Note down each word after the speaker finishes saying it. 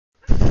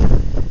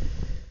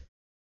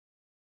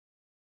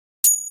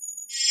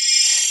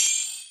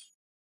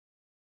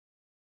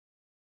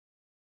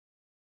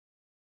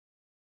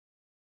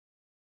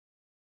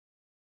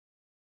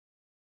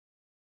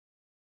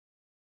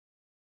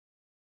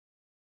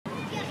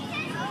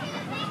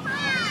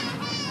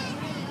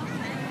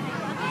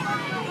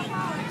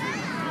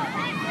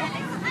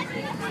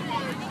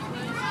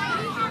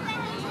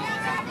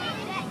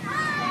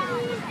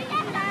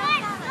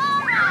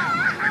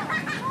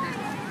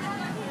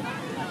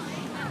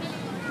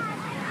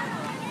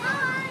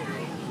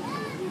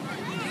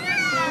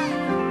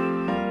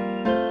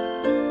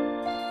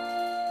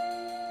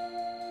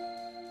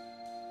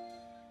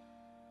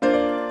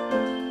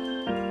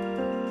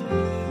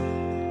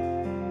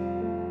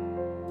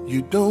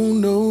You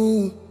don't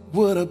know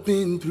what I've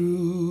been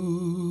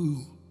through.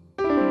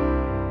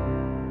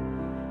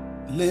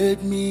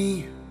 Let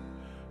me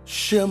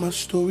share my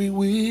story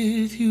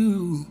with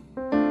you.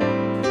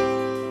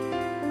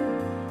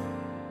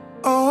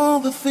 All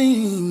the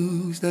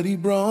things that he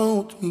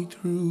brought me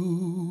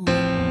through.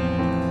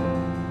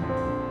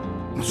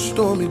 My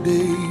stormy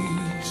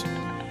days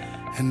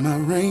and my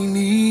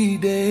rainy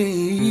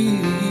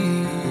days.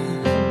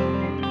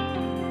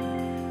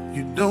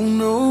 You don't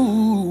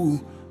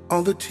know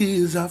all the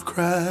tears I've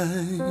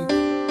cried,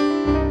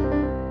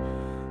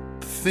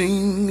 the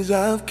things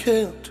I've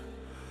kept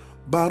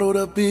bottled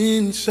up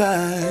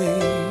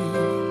inside,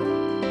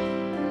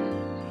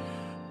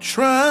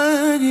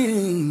 trying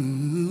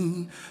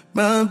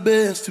my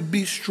best to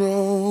be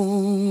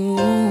strong,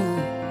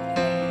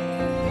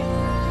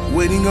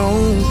 waiting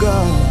on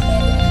God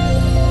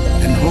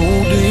and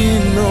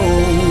holding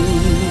on.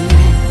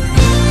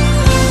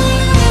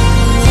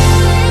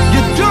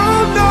 You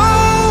don't know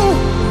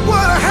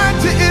what I had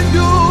to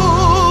endure,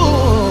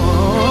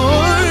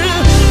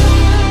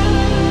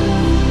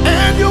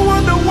 and you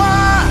wonder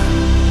why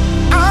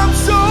I'm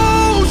so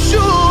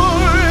sure.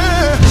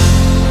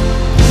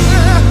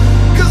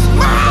 'Cause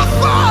my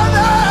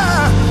Father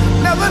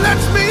never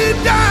lets me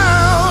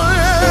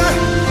down.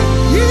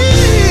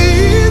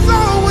 He's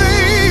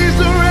always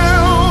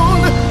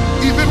around,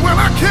 even when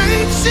I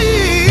can't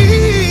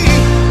see.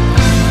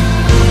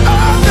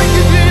 Oh, thank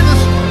you,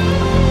 Jesus.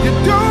 You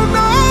don't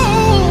know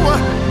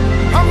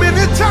how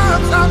many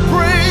times I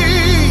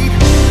prayed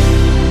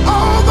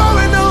over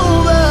and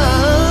over,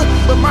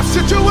 but my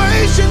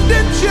situation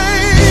didn't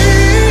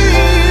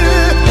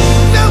change,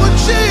 never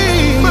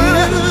change.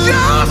 But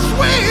just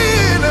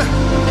when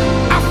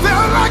I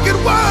felt like it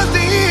was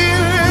the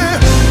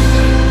end,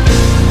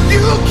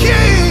 you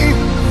came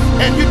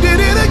and you did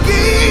it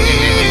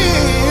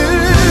again.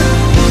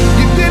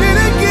 You did it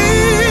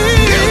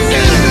again. You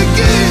did it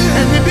again.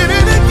 And you did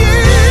it again.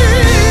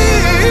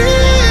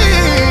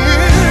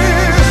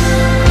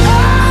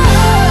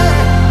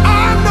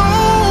 I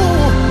know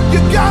you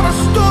got a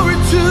story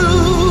too.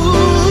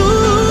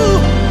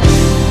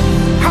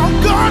 How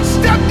God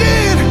stepped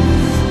in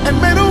and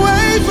made a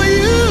way for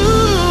you.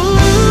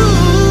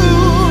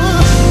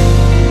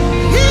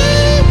 He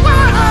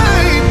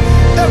wiped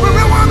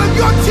every one of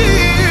your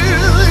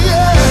tears,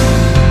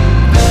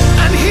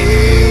 yeah. And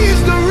he's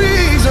the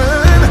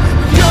reason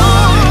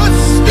you're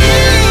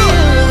still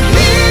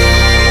here.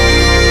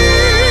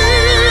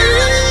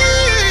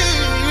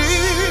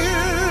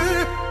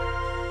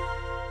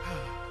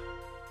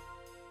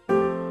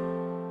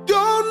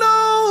 Don't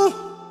know.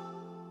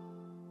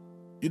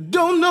 You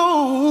don't know.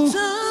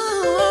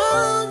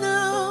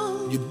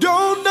 You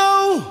don't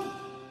know.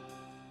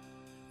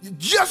 You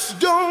just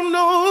don't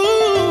know.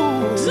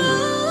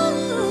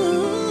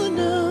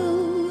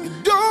 You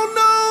don't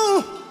know.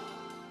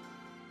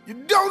 You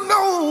don't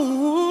know.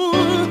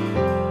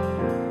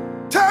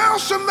 Tell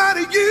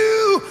somebody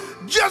you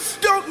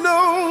just don't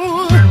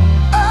know.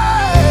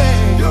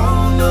 Hey.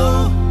 Don't know.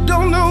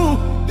 Don't know.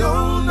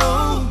 Don't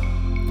know.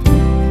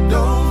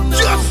 Don't know.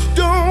 Just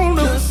don't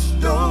know. Just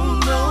don't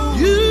know.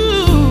 You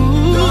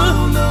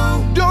don't know.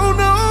 Don't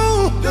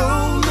know.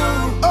 Don't know.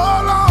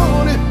 All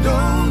on it.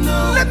 Don't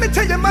know. Let me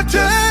tell you my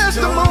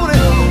testimony.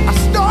 I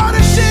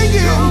started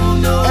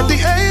singing at the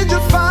age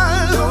of 5.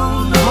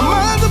 My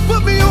mother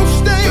put me on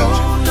stage.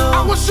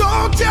 I was so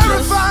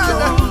terrified.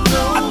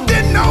 I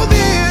didn't know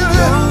then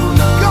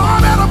God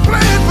had a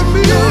plan for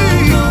me.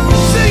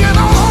 Singing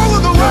all over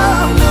the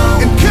world,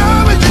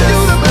 encouraging you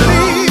to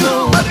believe.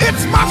 But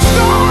it's my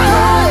story,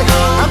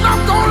 and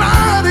I'm gonna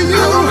lie to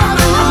you.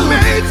 I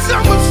made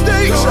some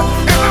mistakes,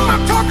 and I'm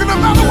not talking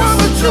about one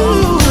or two.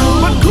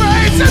 But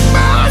grace and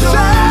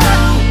mercy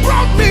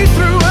brought me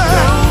through.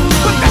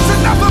 But that's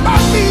enough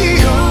about me.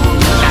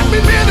 Let me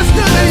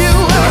minister to you.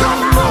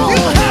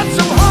 You had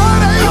some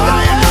heartache.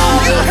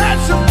 You had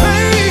some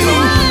pain.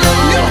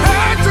 You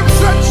had some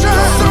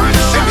sunshine.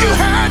 And you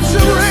had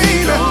some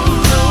rain.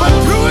 But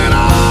through it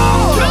all,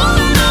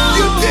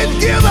 you didn't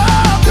give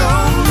up.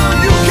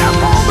 You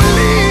kept on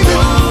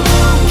believing.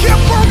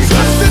 Kept on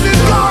trusting in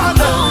God.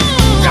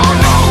 Don't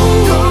know.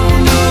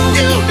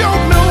 You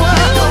don't know.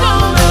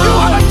 You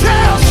ought to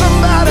tell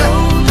somebody.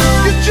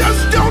 You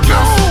just don't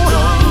know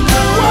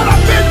what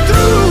I've been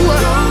through.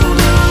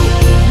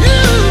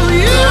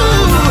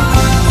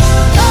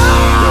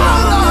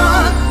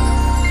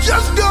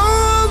 Just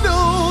don't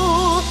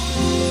know.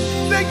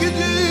 Thank you,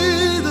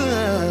 Jesus.